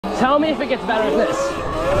Tell me if it gets better than this.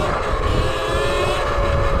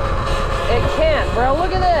 It can't, bro.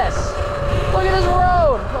 Look at this. Look at this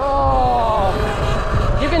road. Oh.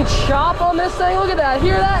 You can chop on this thing. Look at that.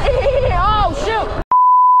 Hear that? Oh, shoot.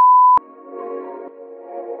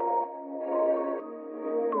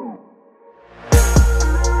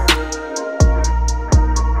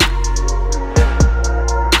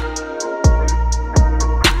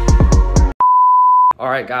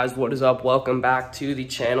 Alright guys, what is up? Welcome back to the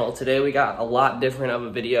channel. Today we got a lot different of a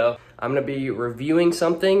video. I'm going to be reviewing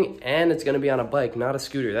something and it's going to be on a bike, not a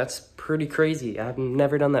scooter. That's pretty crazy. I've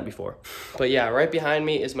never done that before. But yeah, right behind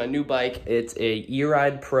me is my new bike. It's a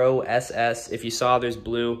eride Pro SS. If you saw, there's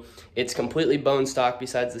blue. It's completely bone stock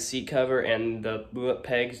besides the seat cover and the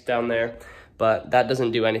pegs down there. But that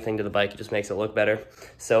doesn't do anything to the bike, it just makes it look better.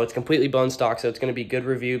 So it's completely bone stock, so it's gonna be good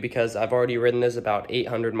review because I've already ridden this about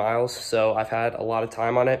 800 miles, so I've had a lot of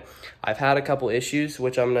time on it. I've had a couple issues,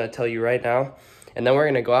 which I'm gonna tell you right now, and then we're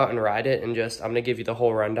gonna go out and ride it and I'm gonna give you the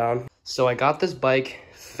whole rundown. So I got this bike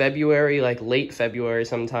February, like late February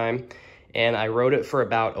sometime, and I rode it for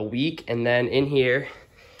about a week, and then in here,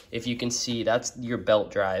 if you can see, that's your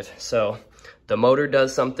belt drive. So the motor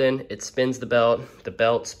does something, it spins the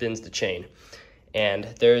belt spins the chain. And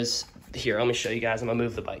there's, here, let me show you guys, I'm gonna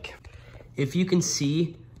move the bike. If you can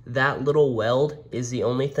see, that little weld is the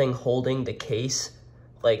only thing holding the case,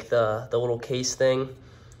 like the little case thing.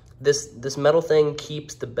 This metal thing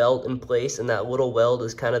keeps the belt in place, and that little weld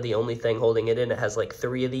is kind of the only thing holding it in. It has like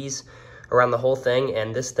 3 of these around the whole thing,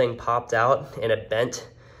 and this thing popped out and it bent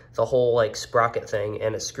the whole like sprocket thing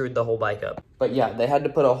and it screwed the whole bike up. But yeah, they had to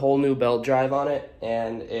put a whole new belt drive on it,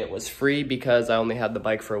 and it was free because I only had the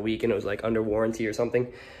bike for a week and it was like under warranty or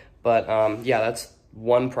something. But yeah, that's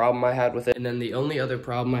one problem I had with it. And then the only other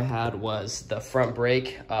problem I had was the front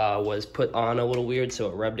brake was put on a little weird, so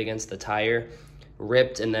it rubbed against the tire,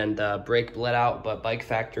 ripped, and then the brake bled out. But Bike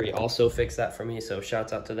Factory also fixed that for me, so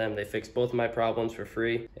shouts out to them. They fixed both of my problems for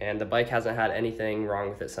free, and the bike hasn't had anything wrong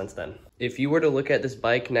with it since then. If you were to look at this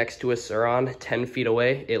bike next to a Sur-Ron 10 feet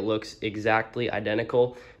away, it looks exactly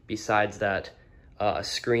identical besides that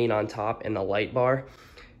screen on top and the light bar.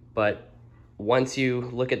 But once you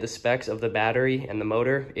look at the specs of the battery and the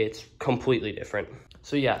motor, it's completely different.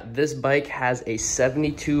 So yeah, this bike has a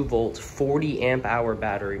 72 volt, 40 amp hour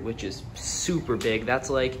battery, which is super big.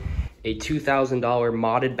 That's like a $2,000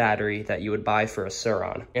 modded battery that you would buy for a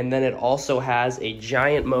Sur-Ron. And then it also has a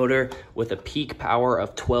giant motor with a peak power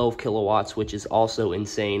of 12 kilowatts, which is also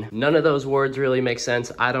insane. None of those words really make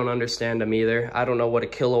sense. I don't understand them either. I don't know what a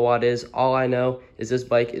kilowatt is. All I know is this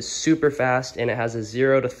bike is super fast, and it has a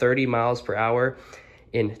 0 to 30 miles per hour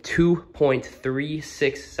in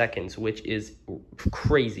 2.36 seconds, which is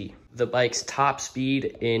crazy. The bike's top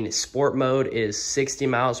speed in sport mode is 60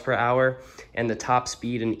 miles per hour, and the top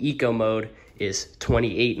speed in eco mode is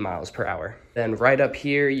 28 miles per hour. Then right up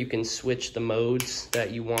here, you can switch the modes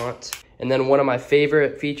that you want. And then one of my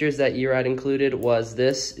favorite features that eride included was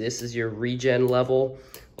this. This is your regen level,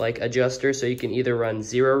 like adjuster, so you can either run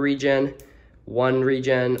 0 regen, 1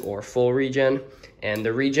 regen, or full regen. And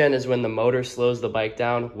the regen is when the motor slows the bike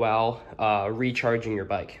down while recharging your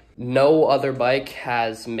bike. No other bike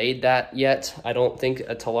has made that yet. I don't think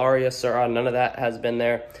a Talaria, Sur-Ron, none of that has been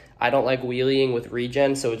there. I don't like wheeling with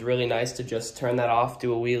regen, so it's really nice to just turn that off,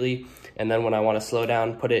 do a wheelie, and then when I want to slow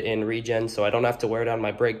down, put it in regen, so I don't have to wear down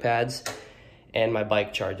my brake pads, and my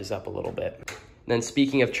bike charges up a little bit. Then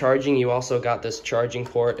speaking of charging, you also got this charging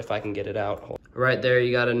port, if I can get it out. Right there,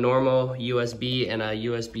 you got a normal USB and a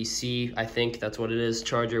USB-C, I think that's what it is,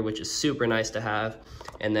 charger, which is super nice to have.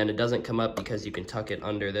 And then it doesn't come up because you can tuck it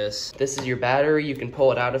under this. This is your battery. You can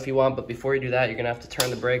pull it out if you want, but before you do that, you're gonna have to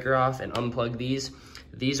turn the breaker off and unplug these.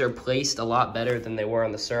 These are placed a lot better than they were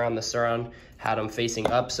on the Sur-Ron. The Sur-Ron had them facing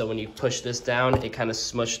up, so when you push this down, it kind of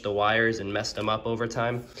smushed the wires and messed them up over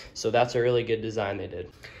time. So that's a really good design they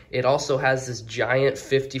did. It also has this giant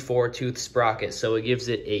 54 tooth sprocket, so it gives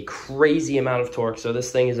it a crazy amount of torque. So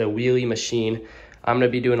this thing is a wheelie machine. I'm gonna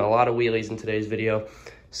be doing a lot of wheelies in today's video,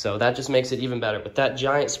 so that just makes it even better. But that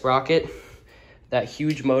giant sprocket, that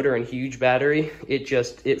huge motor and huge battery,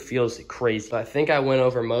 it feels crazy. So I think I went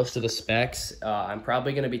over most of the specs. I'm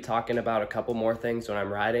probably gonna be talking about a couple more things when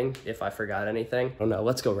I'm riding, if I forgot anything. Oh no,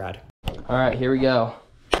 let's go ride. All right, here we go.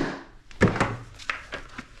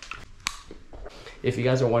 If you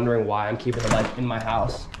guys are wondering why I'm keeping the bike in my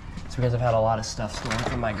house, it's because I've had a lot of stuff stolen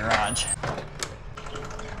from my garage.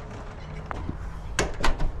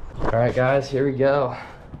 All right, guys, here we go.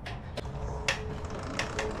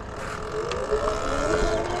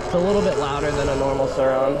 It's a little bit louder than a normal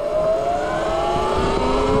Sur-Ron.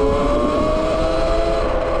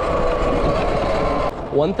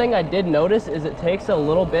 One thing I did notice is it takes a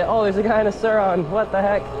little bit. Oh, there's a guy in a Sur-on. What the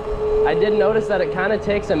heck? I did notice that it kind of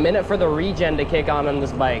takes a minute for the regen to kick on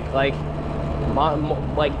this bike. Like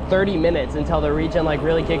 30 minutes until the regen like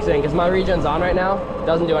really kicks in, because my regen's on right now.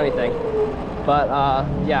 Doesn't do anything. But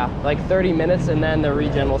yeah, like 30 minutes and then the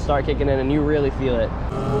regen will start kicking in and you really feel it.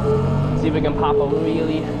 See if we can pop a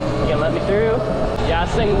wheelie. You gonna let me through? Yeah,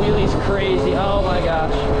 this thing wheelie's crazy. Oh my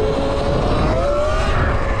gosh.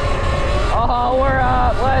 Oh, we're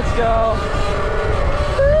up. Let's go.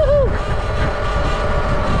 Woo-hoo.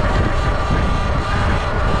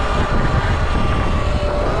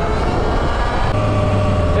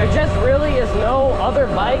 There just really is no other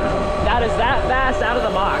bike that is that fast out of the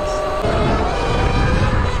box.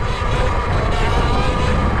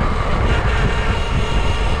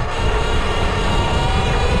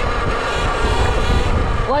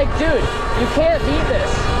 Like, dude, you can't beat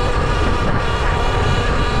this.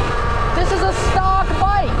 This is a stock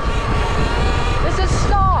bike. This is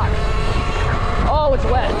stock. Oh, it's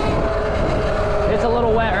wet. It's a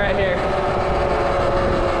little wet right here.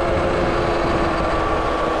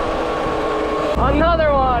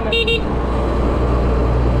 Another one.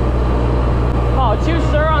 Oh, 2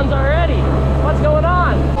 Sur-ons already. What's going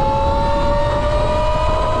on?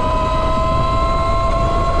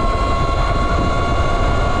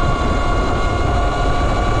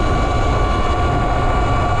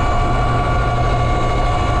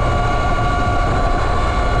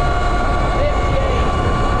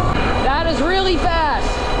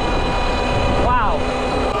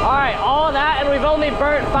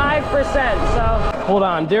 Burnt 5%, so hold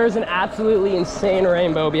on, there's an absolutely insane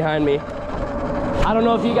rainbow behind me. I don't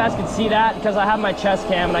know if you guys can see that because I have my chest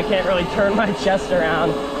cam and I can't really turn my chest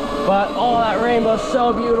around, but oh, that rainbow's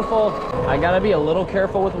so beautiful. I gotta be a little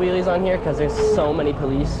careful with wheelies on here because there's so many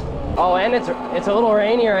police. Oh, and it's a little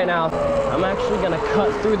rainy right now. I'm actually gonna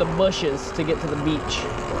cut through the bushes to get to the beach.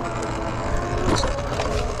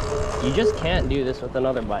 You just can't do this with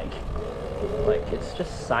another bike. Like, it's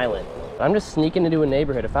just silent. I'm just sneaking into a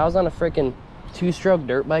neighborhood. If I was on a freaking 2-stroke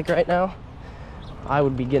dirt bike right now, I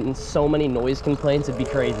would be getting so many noise complaints, it'd be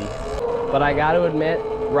crazy. But I gotta admit,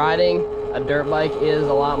 riding a dirt bike is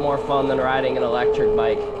a lot more fun than riding an electric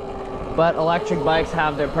bike. But electric bikes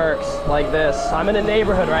have their perks, like this. I'm in a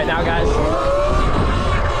neighborhood right now, guys.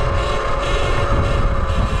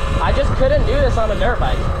 I just couldn't do this on a dirt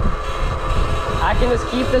bike. I can just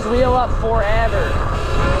keep this wheel up forever.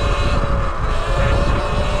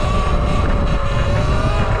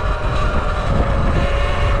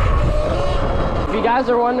 If you guys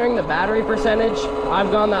are wondering the battery percentage,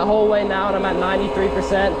 I've gone that whole way now and I'm at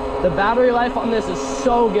 93%. The battery life on this is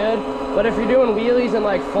so good, but if you're doing wheelies and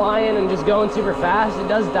like flying and just going super fast, it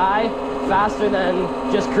does die faster than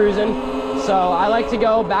just cruising. So I like to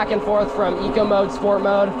go back and forth from eco mode, sport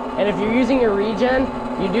mode, and if you're using your regen,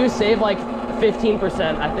 you do save like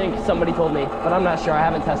 15%, I think somebody told me, but I'm not sure, I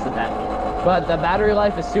haven't tested that. But the battery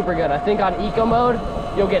life is super good. I think on eco mode,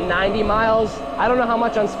 you'll get 90 miles. I don't know how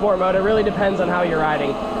much on sport mode, it really depends on how you're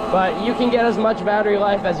riding. But you can get as much battery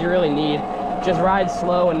life as you really need. Just ride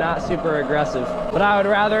slow and not super aggressive. But I would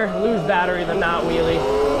rather lose battery than not wheelie.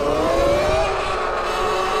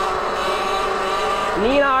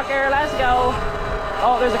 Knee knocker, let's go.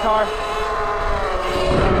 Oh, there's a car.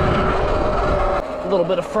 A little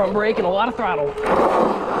bit of front brake and a lot of throttle.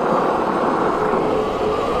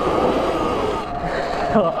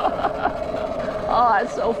 Oh,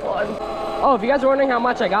 that's so fun. Oh, if you guys are wondering how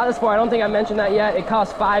much I got this for, I don't think I mentioned that yet. It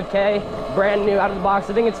costs $5K, brand new out of the box.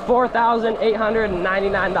 I think it's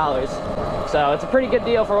 $4,899. So it's a pretty good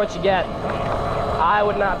deal for what you get. I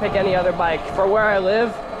would not pick any other bike. For where I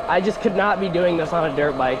live, I just could not be doing this on a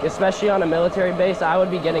dirt bike, especially on a military base. I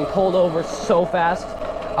would be getting pulled over so fast.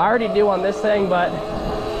 I already do on this thing, but a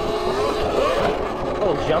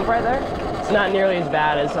little jump right there. It's not nearly as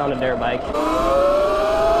bad as on a dirt bike.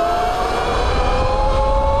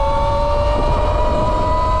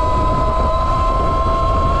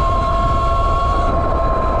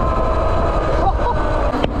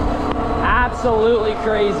 Absolutely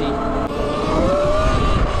crazy.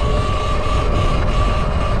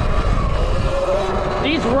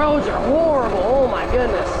 These roads are horrible. Oh my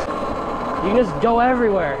goodness. You can just go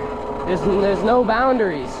everywhere. There's no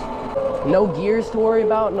boundaries. No gears to worry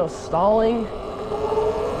about, no stalling,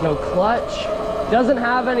 no clutch. Doesn't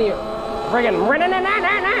have any friggin'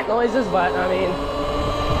 noises, but I mean,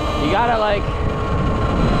 you gotta like,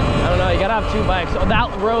 I don't know, you gotta have two bikes. Oh,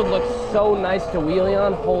 that road looks so nice to wheelie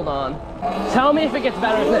on. Hold on. Tell me if it gets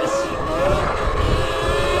better than this.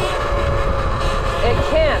 It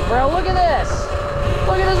can't, bro. Look at this.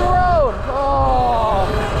 Look at this road. Oh.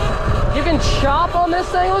 You can chop on this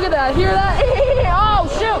thing. Look at that. Hear that? Oh,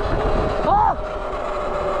 shoot. Oh.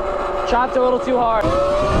 Chopped a little too hard.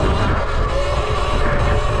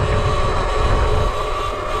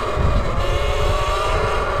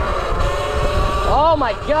 Oh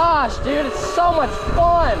my gosh, dude, it's so much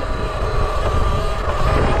fun.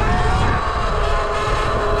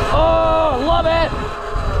 Oh, love it.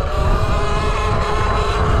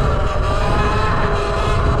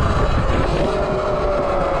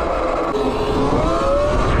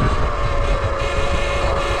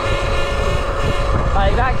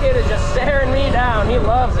 Like, that kid is just staring me down. He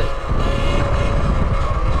loves it.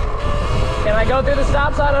 Can I go through the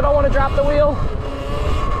stop sign? I don't want to drop the wheel.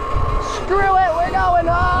 Screw it, we're going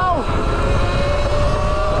home.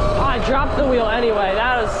 Oh, I dropped the wheel anyway.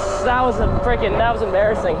 That was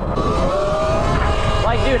embarrassing.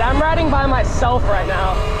 Like, dude, I'm riding by myself right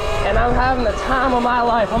now, and I'm having the time of my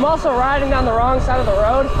life. I'm also riding down the wrong side of the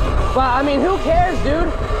road, but I mean, who cares,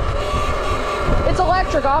 dude? It's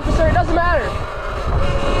electric, officer. It doesn't matter.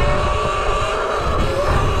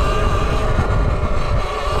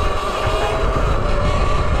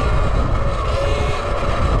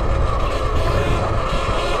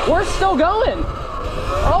 We're still going.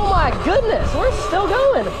 Oh my goodness, we're still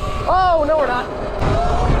going. Oh, no, we're not.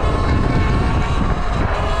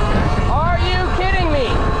 Are you kidding me?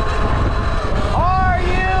 Are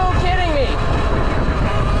you kidding me?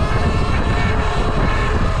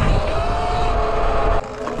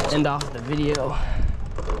 End off the video.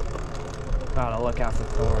 Gotta look out for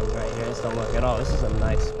thorns right here. Just don't look at all. This is a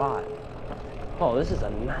nice spot. Oh, this is a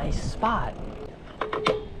nice spot.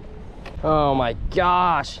 Oh my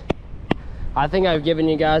gosh. I think I've given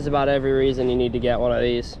you guys about every reason you need to get one of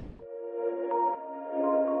these.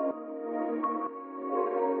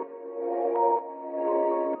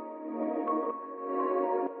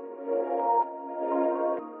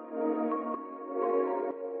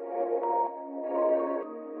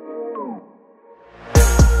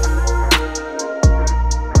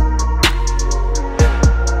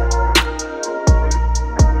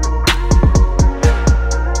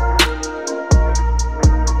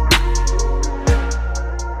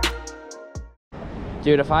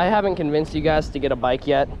 Dude, if I haven't convinced you guys to get a bike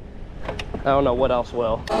yet, I don't know what else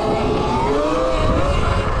will.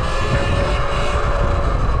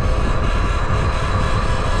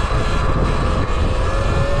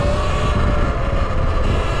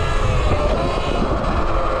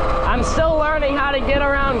 I'm still learning how to get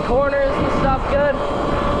around corners and stuff good,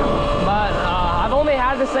 but I've only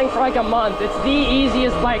had this thing for like a month. It's the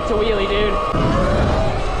easiest bike to wheelie, dude.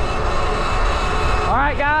 All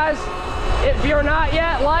right, guys. If you're not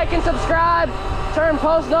yet, like and subscribe, turn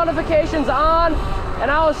post notifications on, and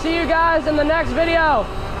I will see you guys in the next video.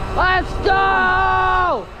 Let's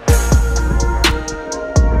go!